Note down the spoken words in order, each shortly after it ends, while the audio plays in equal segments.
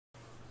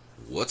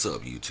What's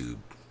up, YouTube?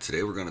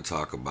 Today we're going to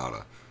talk about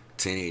a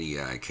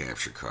 1080i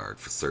capture card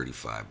for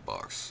 35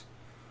 bucks.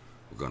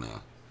 We're going to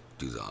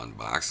do the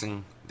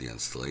unboxing, the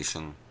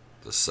installation,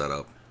 the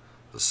setup,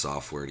 the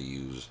software to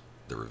use,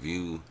 the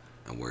review,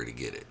 and where to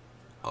get it.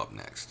 Up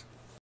next.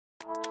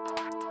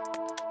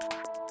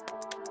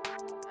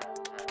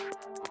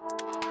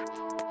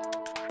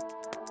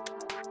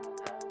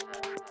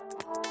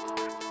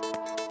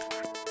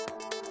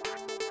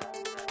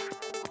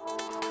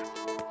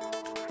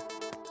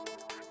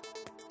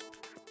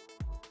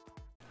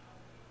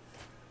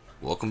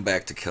 Welcome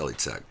back to Kelly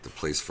Tech, the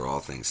place for all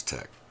things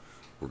tech.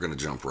 We're going to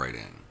jump right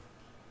in.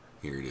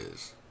 Here it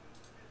is.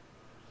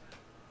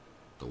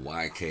 The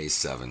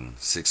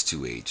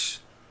YK762H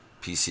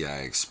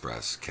PCI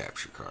Express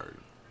capture card.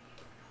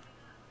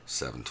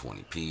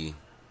 720p.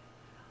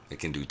 It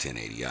can do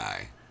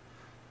 1080i.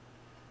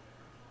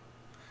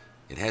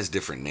 It has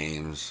different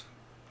names.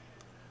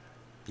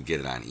 You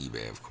get it on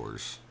eBay, of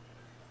course.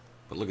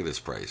 But look at this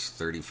price,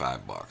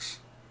 35 bucks.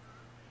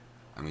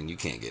 I mean, you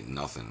can't get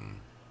nothing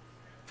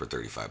for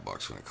 35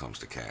 bucks when it comes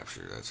to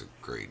capture. That's a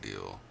great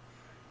deal.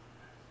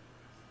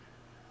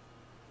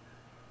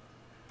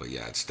 But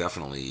yeah, it's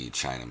definitely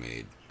China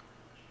made.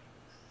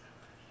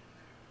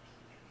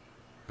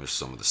 There's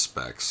some of the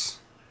specs.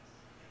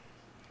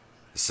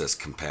 It says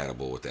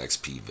compatible with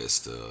XP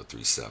Vista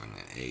 3.7 and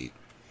 8.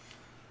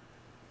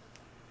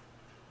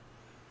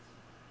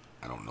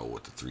 I don't know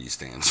what the 3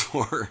 stands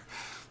for,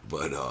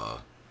 but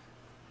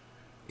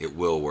it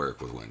will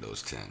work with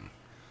Windows 10.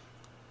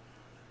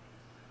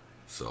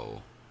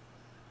 So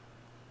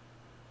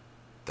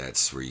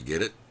that's where you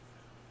get it.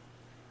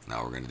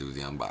 Now we're going to do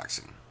the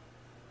unboxing.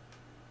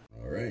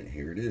 Alright,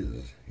 here it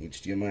is.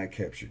 HDMI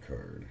capture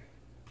card.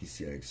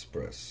 PCI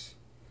Express.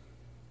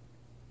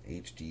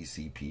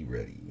 HDCP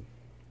ready.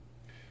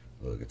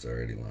 Look, it's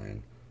already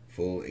lying.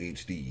 Full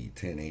HD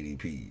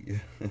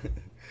 1080p.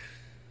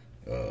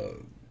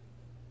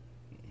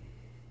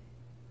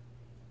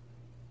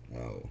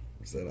 Wow.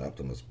 Is that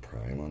Optimus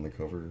Prime on the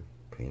cover?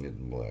 Painted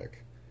in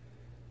black.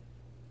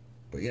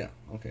 But yeah,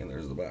 okay,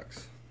 there's the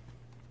box.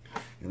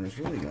 And there's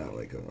really not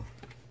like a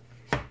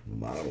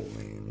model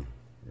name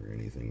or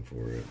anything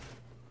for it.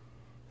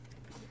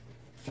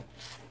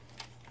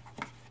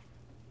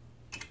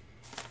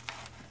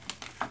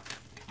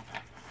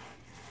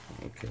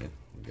 Okay,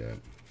 we got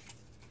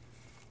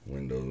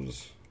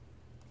Windows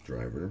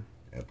driver,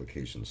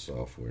 application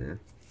software.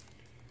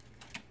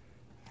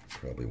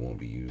 Probably won't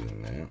be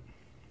using that.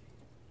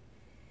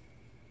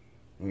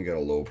 And we got a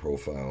low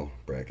profile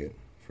bracket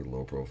for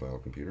low profile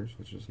computers,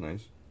 which is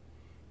nice.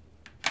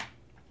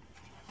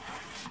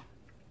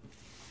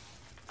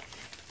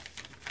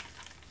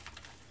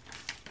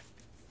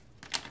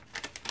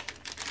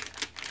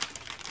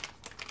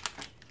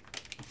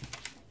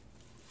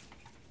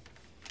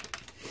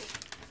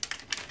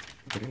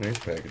 Pretty nice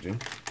packaging.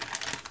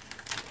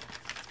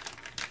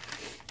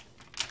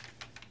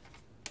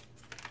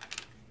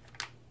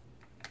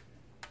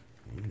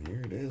 And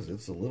here it is.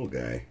 It's a little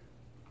guy.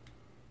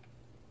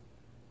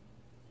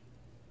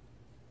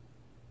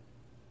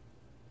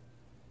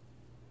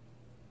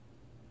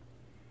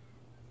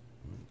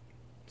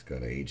 It's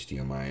got a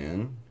HDMI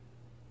in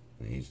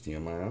and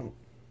HDMI out.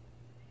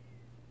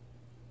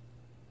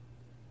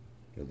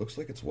 It looks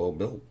like it's well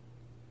built.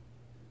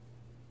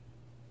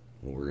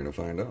 Well, we're going to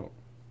find out.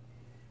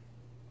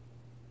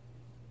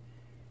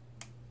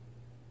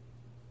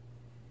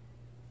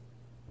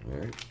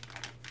 Alright,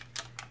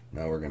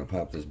 now we're going to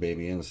pop this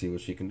baby in and see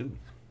what she can do.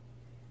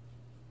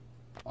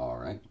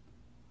 Alright,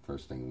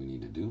 first thing we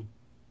need to do,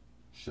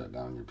 shut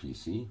down your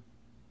PC,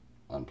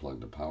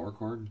 unplug the power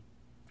cord,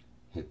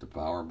 hit the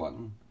power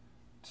button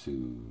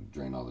to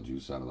drain all the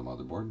juice out of the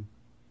motherboard,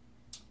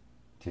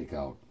 take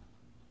out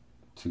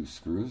 2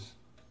 screws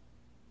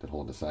that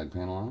hold the side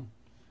panel on,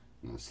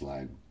 and then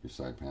slide your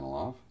side panel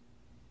off.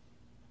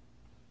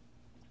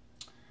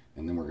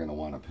 And then we're going to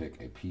want to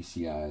pick a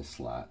PCI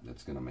slot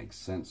that's going to make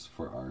sense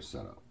for our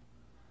setup.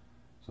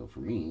 So for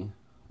me,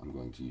 I'm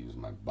going to use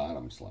my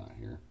bottom slot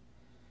here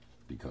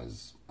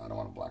because I don't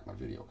want to block my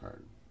video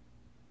card.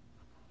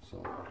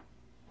 So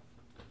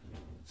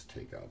let's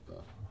take out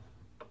the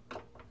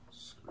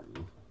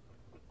screw.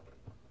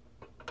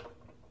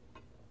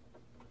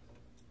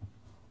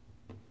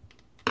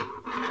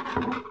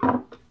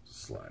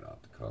 Slide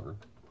off the cover.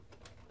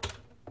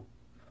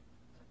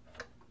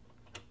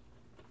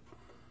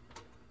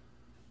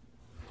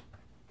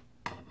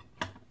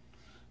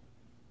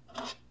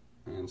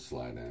 And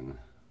slide in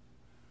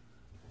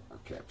our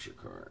capture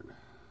card.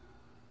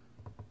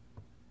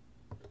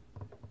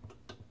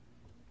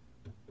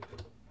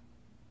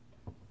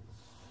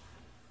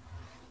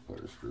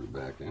 Put our screw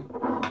back in.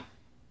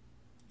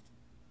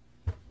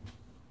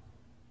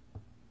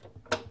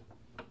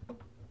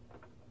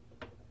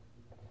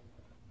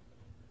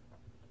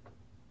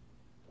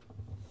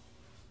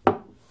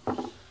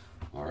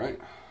 Alright,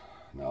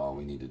 now all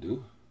we need to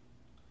do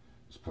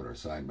is put our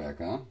side back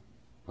on,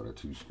 put our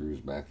 2 screws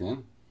back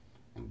in,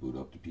 and boot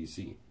up the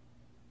PC.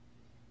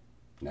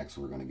 Next,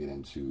 we're going to get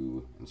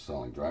into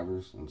installing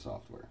drivers and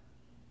software.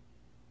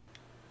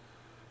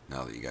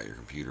 Now that you got your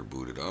computer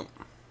booted up,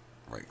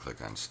 right click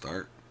on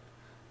Start,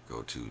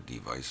 go to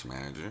Device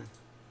Manager,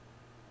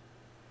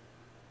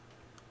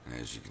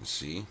 and as you can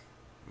see,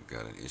 we've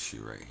got an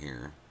issue right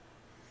here,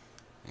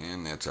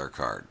 and that's our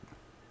card.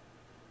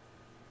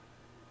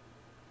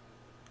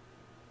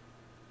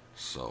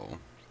 So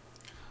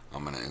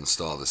I'm going to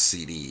install the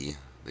CD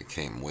that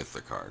came with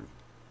the card.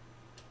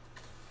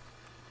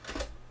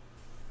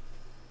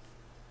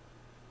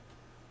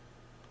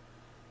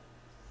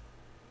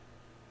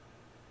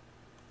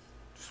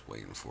 Just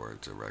waiting for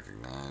it to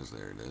recognize.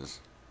 There it is.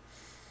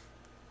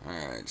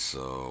 Alright,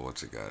 so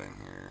what's it got in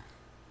here?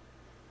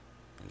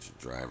 There's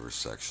your driver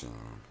section.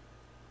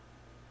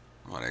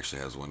 Oh, it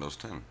actually has Windows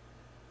 10.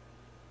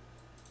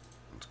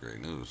 That's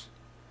great news.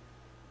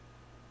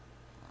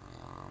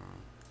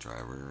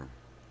 Driver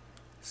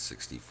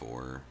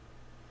 64.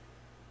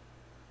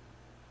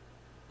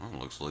 Oh,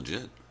 looks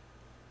legit.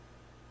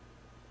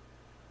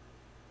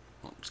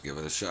 Well, let's give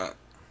it a shot.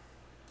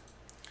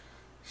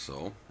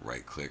 So,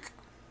 right click,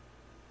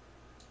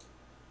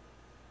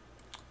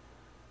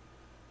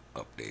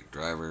 update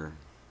driver,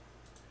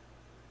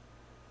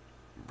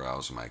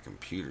 browse my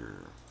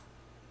computer,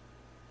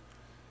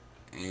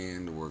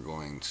 and we're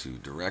going to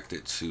direct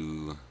it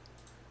to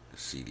the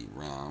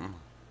CD-ROM.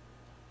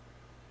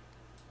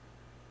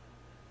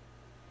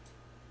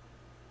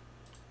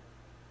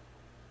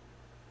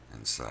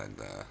 Inside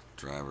the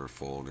driver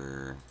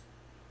folder,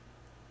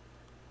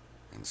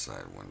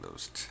 inside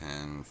Windows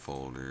 10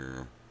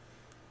 folder,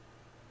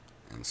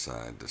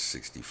 inside the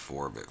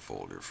 64-bit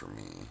folder for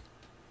me,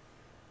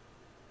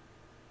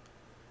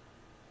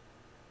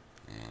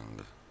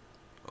 and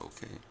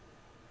OK.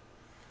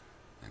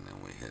 And then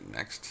we hit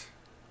next.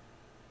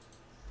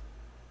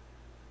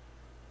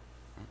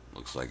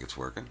 Looks like it's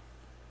working.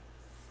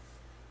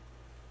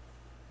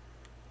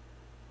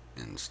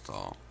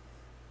 Install.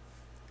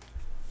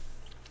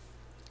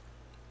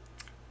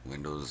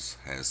 Windows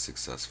has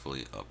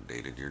successfully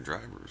updated your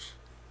drivers.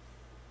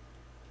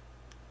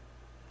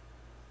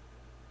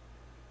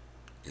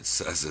 It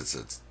says it's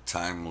a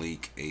Time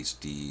Leak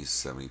HD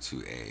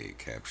 72A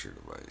capture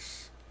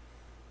device.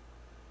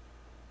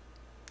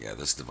 Yeah,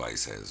 this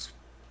device has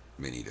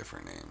many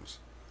different names.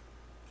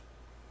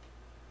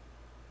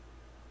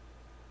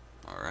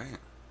 Alright,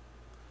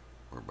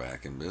 we're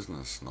back in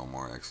business. No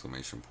more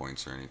exclamation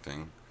points or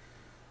anything.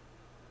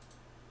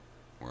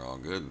 We're all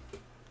good.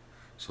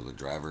 So the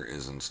driver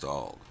is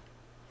installed.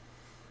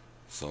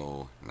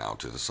 So now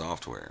to the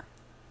software.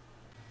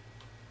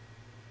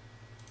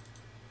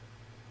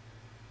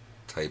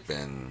 Type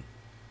in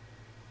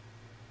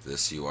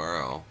this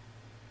URL.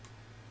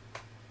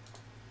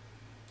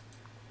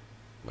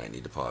 Might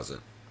need to pause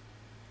it.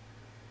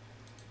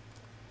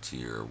 To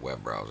your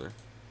web browser.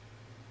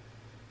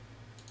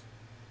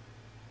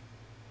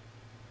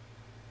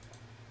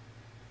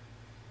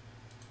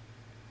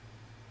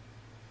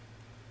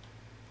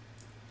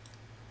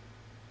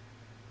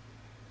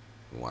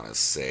 We want to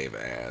save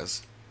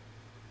as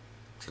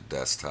to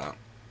desktop,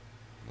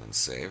 and then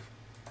save.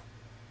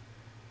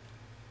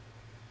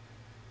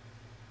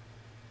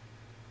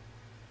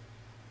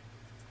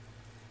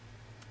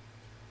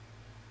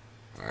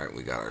 Alright,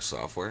 we got our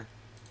software.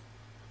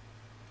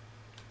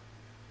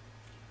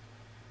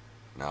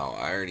 Now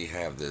I already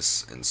have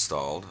this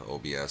installed,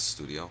 OBS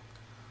Studio.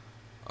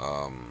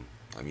 I'm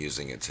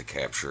using it to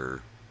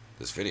capture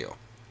this video.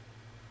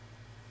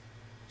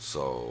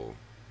 So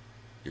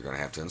you're going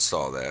to have to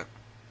install that.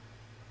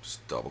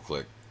 Just double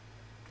click,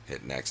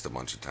 hit next a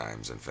bunch of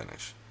times and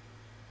finish.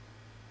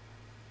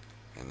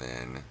 And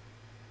then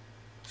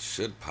it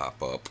should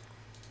pop up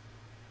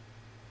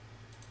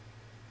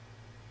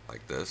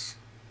like this.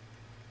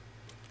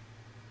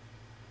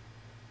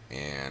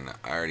 And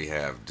I already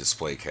have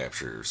display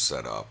capture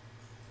set up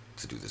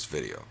to do this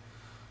video,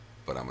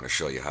 but I'm going to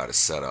show you how to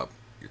set up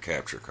your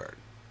capture card.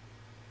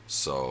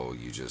 So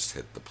you just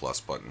hit the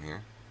plus button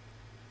here,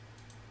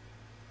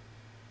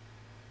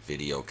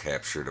 video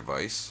capture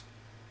device,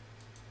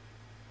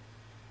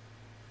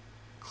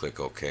 click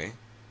OK,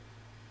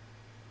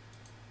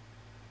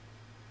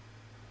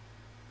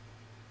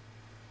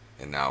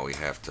 and now we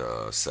have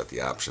to set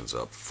the options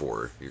up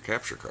for your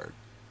capture card.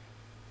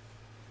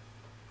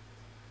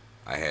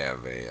 I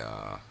have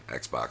a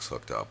Xbox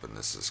hooked up, and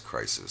this is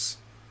Crisis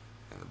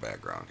in the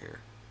background here.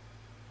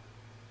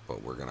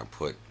 But we're going to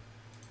put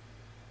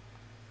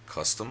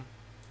custom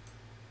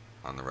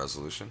on the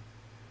resolution.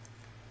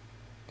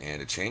 And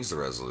to change the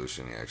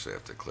resolution, you actually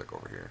have to click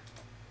over here.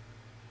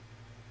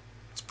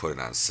 Let's put it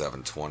on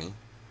 720,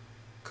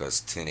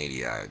 because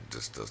 1080i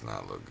just does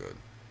not look good.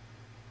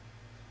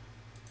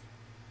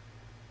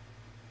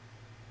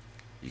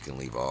 You can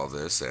leave all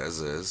this as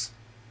is.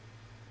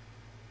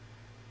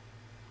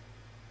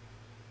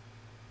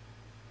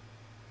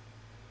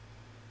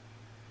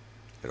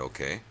 Hit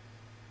OK.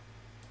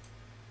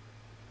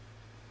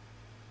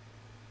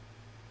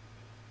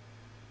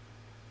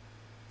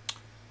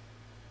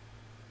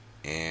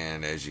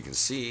 And as you can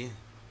see,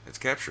 it's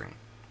capturing.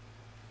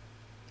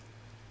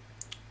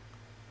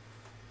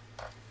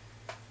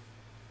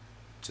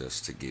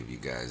 just to give you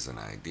guys an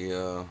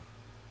idea.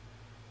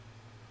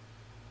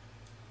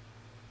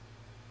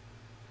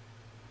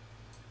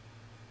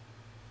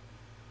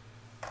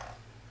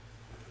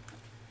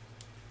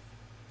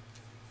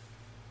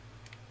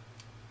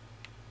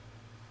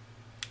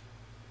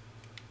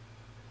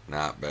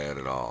 Not bad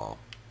at all.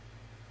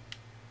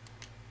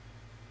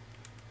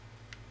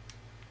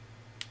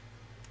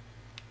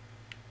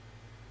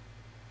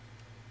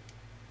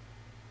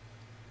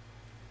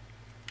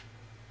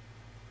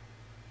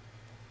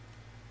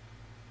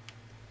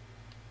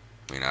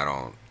 I mean, I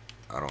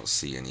don't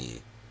see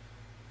any.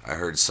 I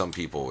heard some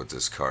people with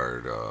this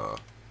card,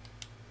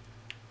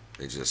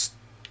 they just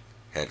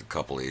had a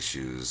couple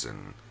issues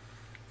and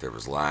there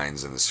was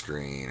lines in the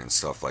screen and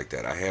stuff like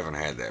that. I haven't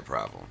had that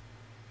problem.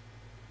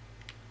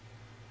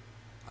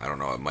 I don't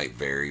know, it might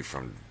vary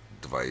from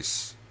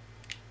device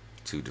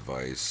to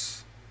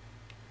device,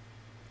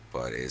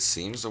 but it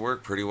seems to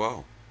work pretty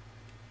well.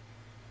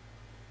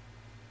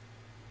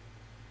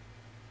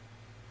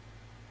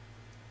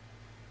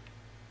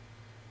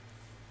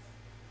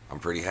 I'm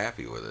pretty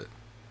happy with it.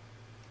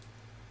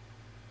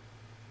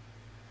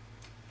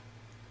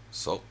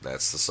 So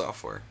that's the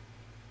software.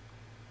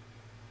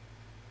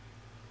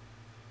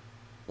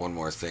 One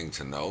more thing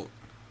to note,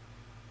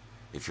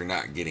 if you're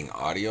not getting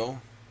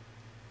audio,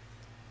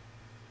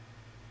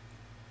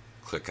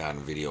 click on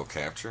video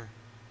capture,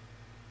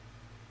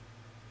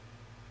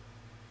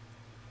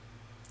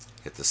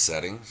 hit the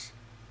settings,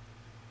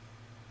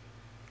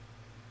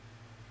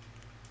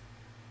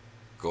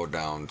 go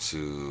down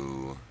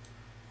to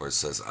where it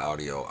says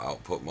audio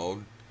output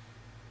mode.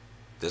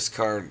 This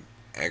card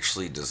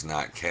actually does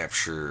not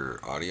capture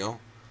audio,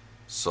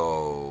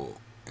 so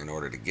in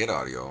order to get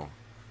audio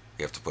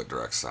you have to put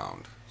direct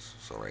sound.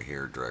 So right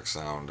here, direct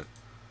sound,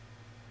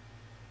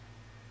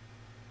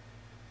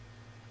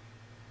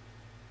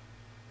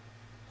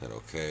 hit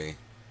OK,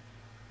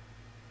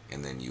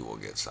 and then you will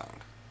get sound.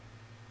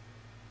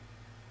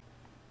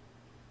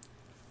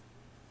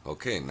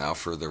 Okay, now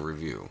for the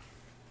review.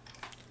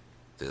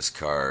 This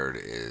card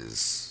is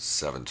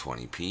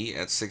 720p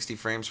at 60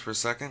 frames per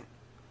second.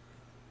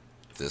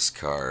 This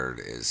card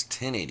is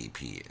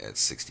 1080p at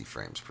 60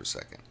 frames per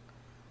second.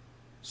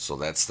 So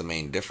that's the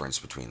main difference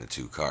between the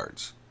two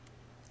cards.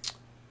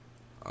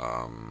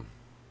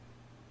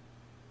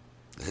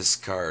 This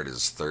card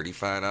is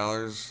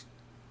 $35.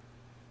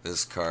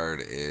 This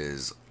card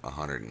is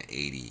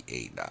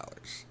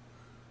 $188.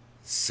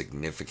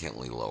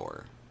 Significantly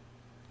lower.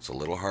 It's a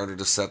little harder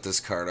to set this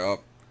card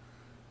up,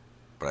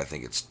 but I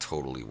think it's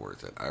totally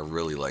worth it. I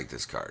really like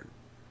this card.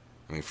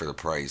 I mean, for the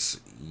price,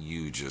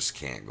 you just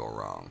can't go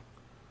wrong.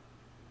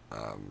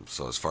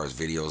 So as far as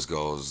videos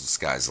goes, the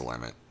sky's the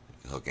limit.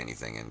 You can hook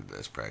anything into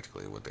this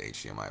practically with the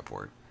HDMI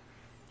port.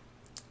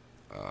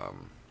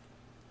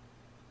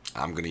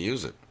 I'm going to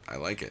use it. I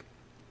like it.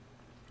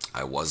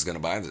 I was going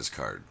to buy this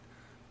card,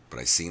 but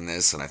I seen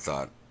this and I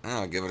thought,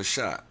 I'll give it a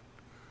shot.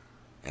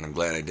 And I'm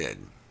glad I did,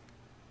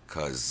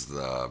 because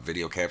the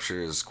video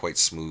capture is quite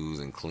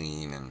smooth and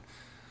clean, and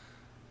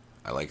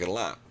I like it a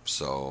lot.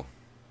 So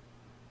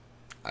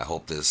I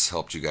hope this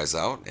helped you guys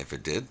out. If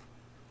it did,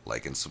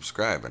 like and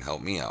subscribe and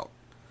help me out.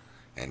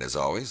 And as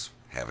always,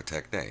 have a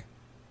tech day.